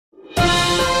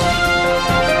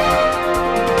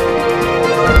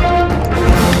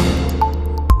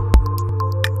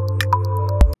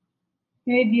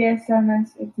Hey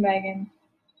DSMS, it's Megan.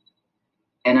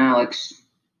 And Alex,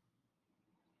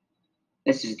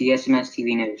 this is DSMS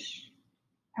TV News.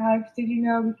 Alex, did you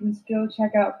know we can still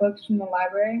check out books from the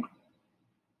library?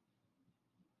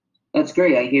 That's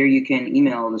great. I hear you can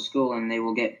email the school and they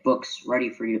will get books ready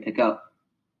for you to pick up.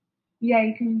 Yeah,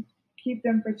 you can keep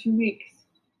them for 2 weeks.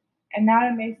 And now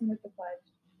to Mason with the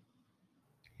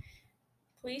pledge.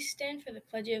 Please stand for the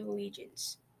Pledge of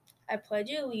Allegiance. I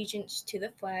pledge allegiance to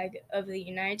the flag of the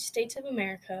United States of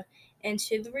America and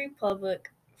to the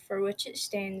republic for which it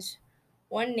stands,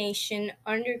 one nation,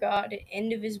 under God,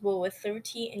 indivisible, with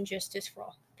liberty and justice for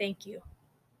all. Thank you.